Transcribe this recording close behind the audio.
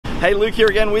Hey, Luke here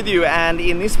again with you, and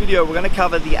in this video we're going to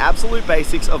cover the absolute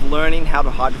basics of learning how to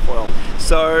hydrofoil.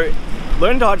 So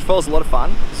learning to hydrofoil is a lot of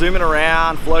fun. Zooming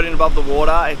around, floating above the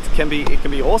water, it can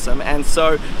be awesome. And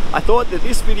so I thought that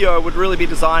this video would really be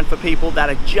designed for people that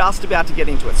are just about to get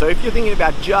into it. So if you're thinking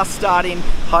about just starting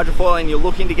hydrofoiling, you're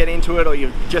looking to get into it, or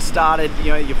you've just started,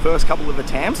 your first couple of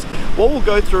attempts, what we'll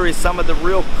go through is some of the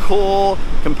real core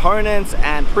components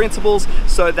and principles,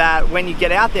 so that when you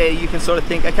get out there you can sort of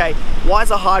think, okay, why is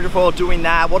a hydrofoil doing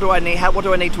that? What do I need? What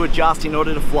do I need to adjust in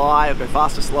order to fly or go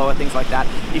faster, slower, things like that.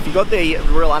 If you've got the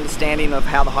real understanding of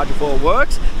how the hydrofoil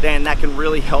works, then that can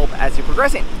really help as you're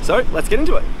progressing. So let's get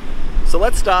into it. So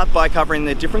let's start by covering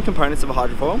the different components of a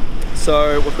hydrofoil.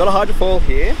 So we've got a hydrofoil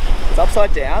here. It's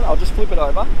upside down. I'll just flip it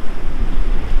over.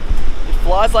 It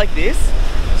flies like this.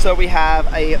 So we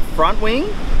have a front wing,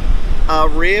 a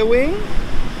rear wing,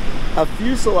 a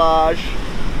fuselage,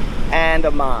 and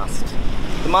a mast.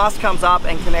 The mast comes up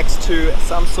and connects to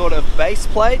some sort of base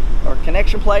plate or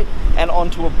connection plate and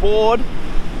onto a board,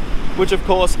 which of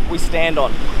course we stand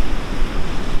on.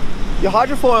 Your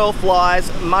hydrofoil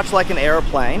flies much like an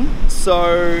aeroplane,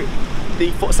 so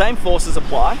the same forces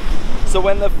apply. So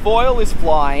when the foil is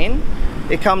flying,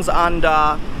 it comes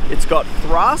under, it's got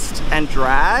thrust and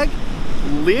drag,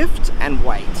 lift and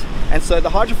weight. And so the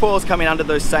hydrofoil is coming under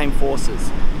those same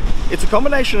forces. It's a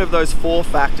combination of those four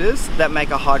factors that make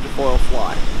a hydrofoil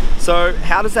fly. So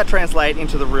how does that translate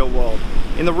into the real world?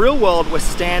 In the real world, we're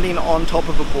standing on top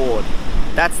of a board.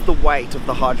 That's the weight of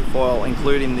the hydrofoil,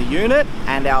 including the unit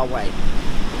and our weight.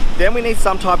 Then we need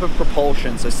some type of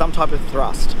propulsion, so some type of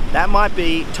thrust. That might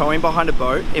be towing behind a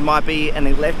boat. It might be an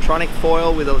electronic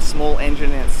foil with a small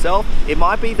engine in itself. It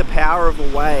might be the power of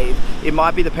a wave. It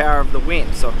might be the power of the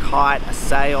wind, so a kite, a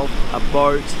sail, a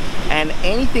boat, and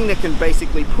anything that can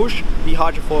basically push the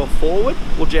hydrofoil forward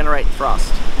will generate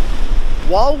thrust.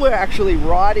 While we're actually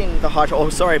riding the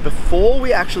hydrofoil, before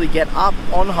we actually get up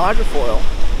on hydrofoil,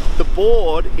 the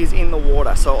board is in the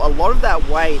water, so a lot of that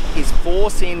weight is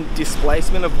forcing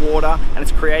displacement of water and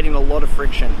it's creating a lot of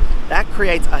friction. That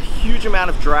creates a huge amount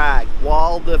of drag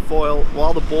while the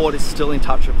board is still in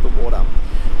touch with the water.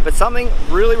 But something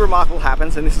really remarkable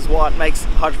happens, and this is what makes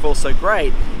hydrofoil so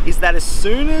great, is that as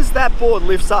soon as that board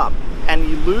lifts up and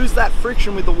you lose that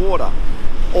friction with the water,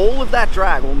 all of that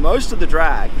drag, or most of the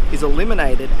drag, is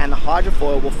eliminated and the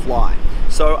hydrofoil will fly.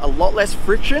 So a lot less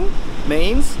friction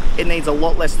means it needs a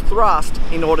lot less thrust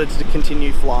in order to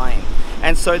continue flying.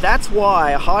 And so that's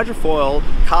why a hydrofoil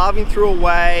carving through a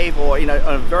wave, or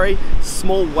a very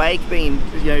small wake being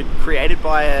created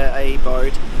by a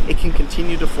boat, it can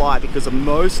continue to fly because of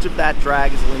most of that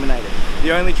drag is eliminated.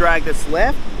 The only drag that's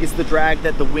left is the drag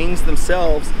that the wings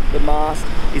themselves, the mast,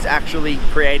 is actually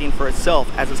creating for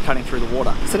itself as it's cutting through the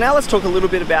water. So now let's talk a little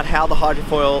bit about how the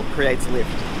hydrofoil creates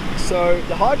lift. So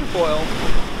the hydrofoil,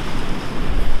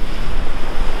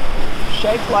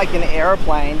 shaped like an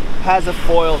aeroplane, has a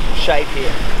foil shape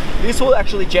here. This will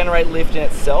actually generate lift in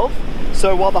itself.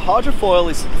 So while the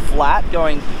hydrofoil is flat,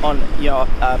 going on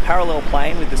a parallel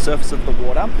plane with the surface of the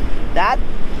water, that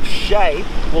shape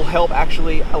will help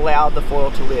actually allow the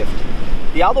foil to lift.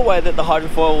 The other way that the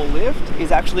hydrofoil will lift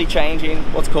is actually changing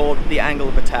what's called the angle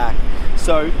of attack.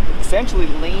 So essentially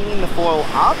leaning the foil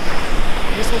up,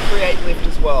 this will create lift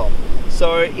as well.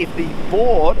 So if the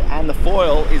board and the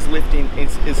foil is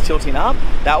tilting up,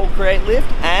 that will create lift,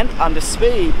 and under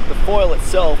speed, the foil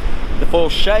itself, the foil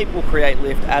shape will create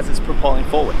lift as it's propelling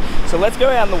forward. So let's go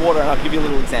out in the water and I'll give you a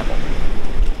little example.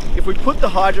 If we put the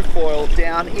hydrofoil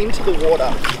down into the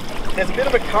water, there's a bit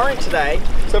of a current today,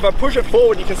 so if I push it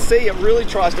forward, you can see it really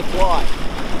tries to fly.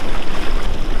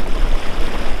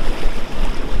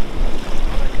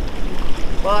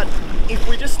 But if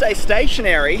we just stay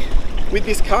stationary with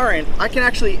this current, I can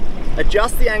actually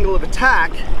adjust the angle of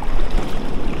attack.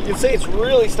 You can see it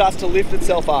really starts to lift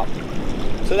itself up.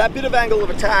 So that bit of angle of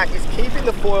attack is keeping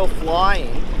the foil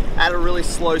flying at a really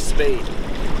slow speed.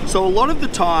 So a lot of the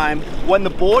time, when the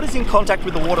board is in contact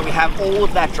with the water, we have all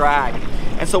of that drag.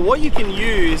 And so what you can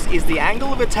use is the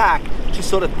angle of attack to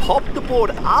sort of pop the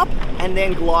board up and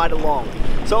then glide along.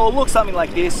 So it'll look something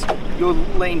like this. You'll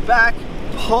lean back,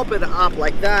 pop it up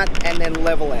like that, and then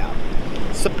level out.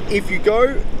 So if you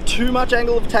go too much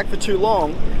angle of attack for too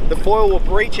long, the foil will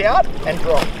breach out and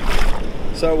drop.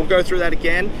 So we'll go through that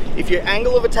again. If your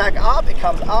angle of attack up, it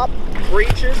comes up,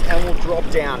 breaches, and will drop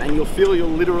down, and you'll feel you'll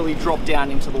literally drop down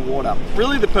into the water.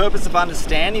 Really the purpose of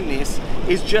understanding this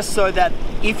is just so that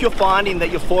if you're finding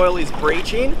that your foil is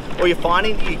breaching, or you're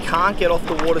finding that you can't get off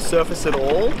the water surface at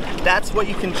all, that's what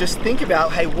you can just think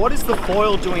about. Hey, what is the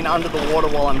foil doing under the water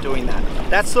while I'm doing that?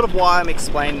 That's sort of why I'm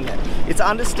explaining it. It's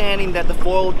understanding that the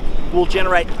foil will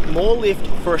generate more lift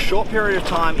for a short period of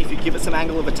time if you give it some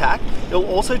angle of attack. It'll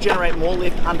also generate more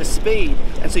lift under speed,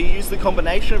 and so you use the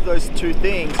combination of those two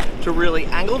things to really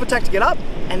angle of attack to get up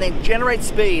and then generate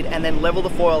speed and then level the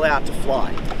foil out to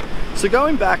fly. So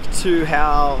going back to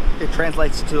how it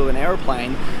translates to an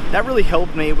aeroplane, that really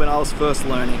helped me when I was first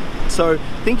learning. So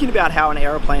thinking about how an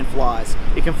aeroplane flies,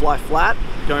 it can fly flat,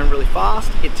 going really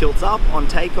fast, it tilts up on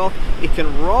takeoff, it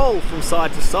can roll from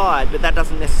side to side, but that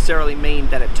doesn't necessarily mean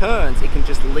that it turns. It can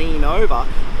just lean over,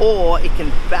 or it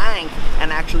can bank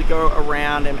and actually go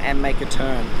around and make a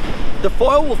turn. The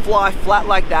foil will fly flat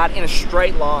like that in a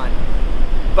straight line,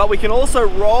 but we can also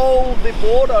roll the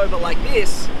board over like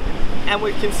this, and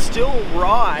we can still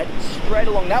ride straight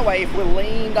along that way. If we're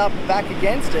leaned up back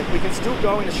against it, we can still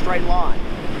go in a straight line.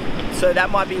 So that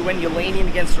might be when you're leaning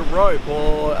against a rope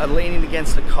or leaning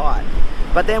against a kite.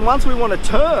 But then once we want to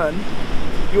turn,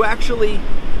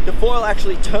 the foil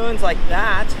actually turns like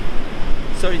that.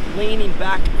 So leaning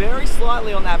back very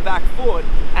slightly on that back foot,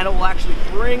 and it will actually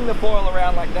bring the foil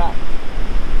around like that.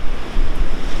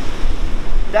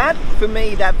 That, for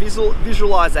me, that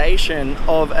visualization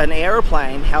of an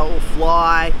aeroplane, how it will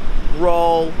fly,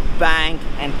 roll, bank,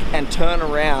 and turn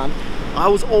around, I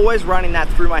was always running that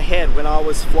through my head when I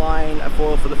was flying a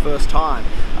foil for the first time.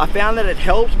 I found that it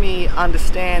helped me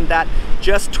understand that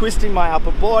just twisting my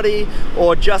upper body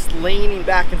or just leaning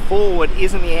back and forward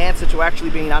isn't the answer to actually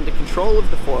being under control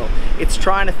of the foil. It's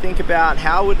trying to think about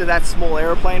how would that small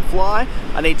aeroplane fly.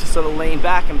 I need to sort of lean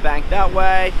back and bank that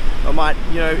way. I might,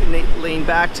 lean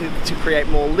back to create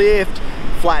more lift,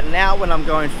 flatten out when I'm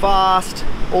going fast.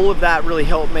 All of that really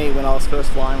helped me when I was first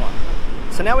flying one.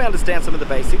 So now we understand some of the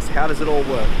basics. How does it all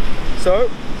work? So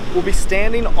we'll be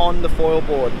standing on the foil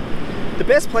board. The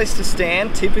best place to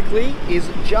stand typically is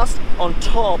just on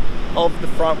top of the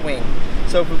front wing.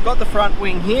 So if we've got the front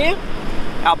wing here,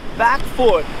 our back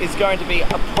foot is going to be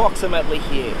approximately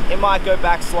here. It might go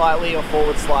back slightly or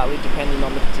forward slightly depending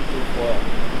on the particular foil.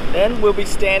 Then we'll be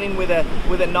standing with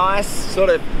a nice sort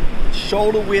of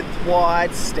shoulder width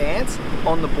wide stance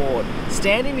on the board.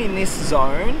 Standing in this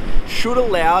zone should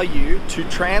allow you to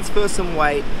transfer some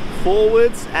weight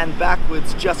forwards and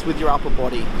backwards just with your upper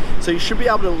body. So you should be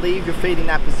able to leave your feet in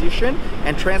that position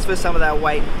and transfer some of that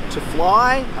weight to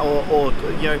fly, or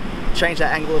change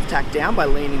that angle of attack down by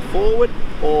leaning forward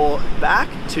or back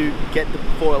to get the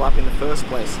foil up in the first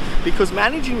place. Because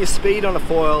managing your speed on a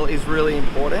foil is really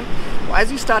important.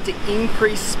 As you start to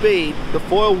increase speed, the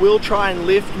foil will try and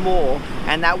lift more,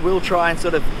 and that will try and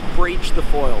sort of breach the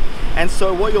foil. And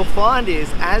so what you'll find is,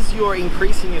 as you're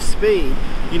increasing your speed,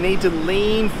 you need to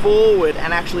lean forward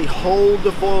and actually hold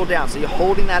the foil down. So you're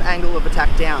holding that angle of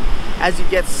attack down. As you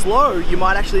get slow, you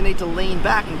might actually need to lean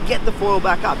back and get the foil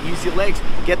back up. Use your legs,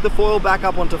 get the foil back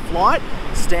up onto flight,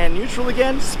 stand neutral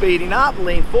again, speeding up,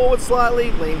 lean forward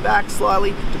slightly, lean back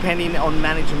slightly, depending on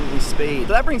managing your speed.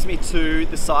 So that brings me to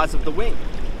the size of the wing.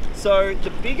 So the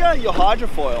bigger your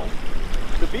hydrofoil,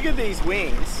 the bigger these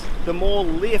wings, the more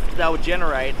lift they will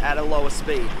generate at a lower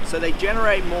speed. So they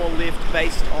generate more lift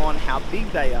based on how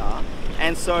big they are,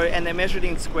 and they're measured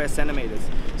in square centimeters.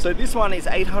 So this one is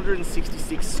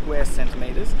 866 square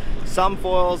centimeters. Some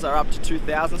foils are up to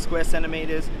 2,000 square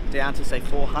centimeters, down to say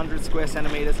 400 square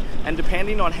centimeters, and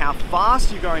depending on how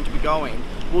fast you're going to be going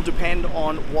will depend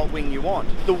on what wing you want.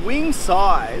 The wing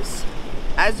size,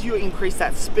 as you increase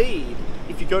that speed,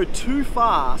 if you go too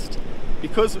fast,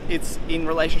 because it's in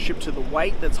relationship to the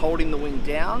weight that's holding the wing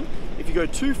down, if you go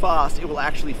too fast, it will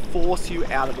actually force you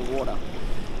out of the water.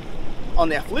 On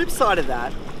the flip side of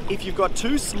that, if you've got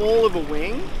too small of a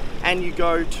wing and you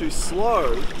go too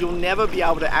slow, you'll never be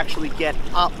able to actually get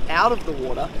up out of the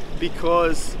water,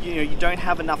 because you don't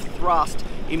have enough thrust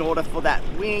in order for that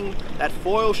wing, that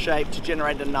foil shape, to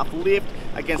generate enough lift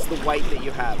against the weight that you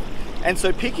have. And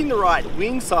so picking the right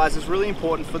wing size is really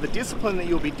important for the discipline that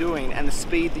you'll be doing and the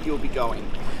speed that you'll be going.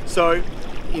 So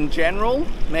in general,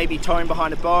 maybe towing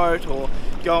behind a boat or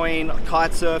going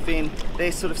kite surfing,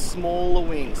 they're sort of smaller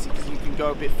wings because you can go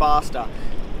a bit faster.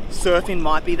 Surfing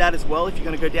might be that as well if you're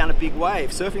going to go down a big wave.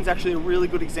 Surfing's actually a really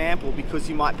good example because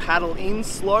you might paddle in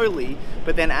slowly,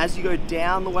 but then as you go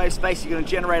down the wave's face, you're going to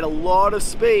generate a lot of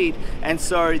speed, and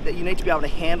so that you need to be able to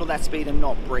handle that speed and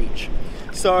not breach.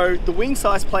 So the wing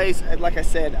size plays, like I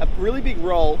said, a really big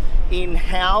role in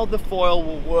how the foil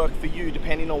will work for you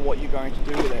depending on what you're going to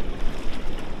do with it.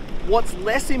 What's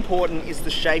less important is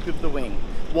the shape of the wing.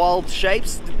 While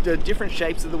the different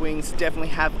shapes of the wings definitely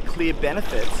have clear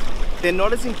benefits, they're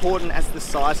not as important as the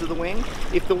size of the wing.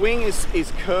 If the wing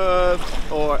is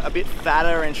curved or a bit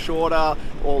fatter and shorter,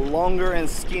 or longer and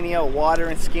skinnier, or wider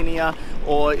and skinnier,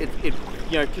 or it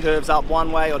curves up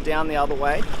one way or down the other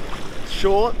way.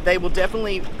 Sure, they will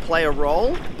definitely play a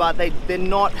role, but they're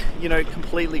not,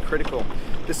 completely critical.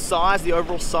 The size, the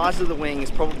overall size of the wing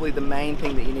is probably the main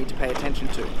thing that you need to pay attention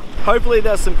to. Hopefully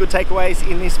there's some good takeaways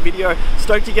in this video.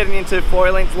 Stoked to getting into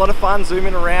foiling. It's a lot of fun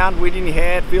zooming around, wind in your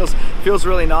hair. It feels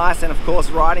really nice, and of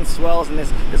course riding swells, and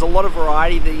there's a lot of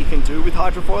variety that you can do with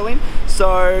hydrofoiling.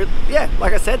 So yeah,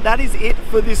 like I said, that is it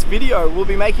for this video. We'll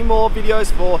be making more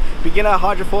videos for beginner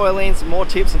hydrofoiling, some more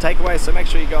tips and takeaways, so make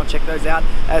sure you go and check those out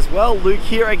as well. Luke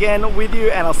here again with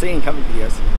you, and I'll see you in coming videos.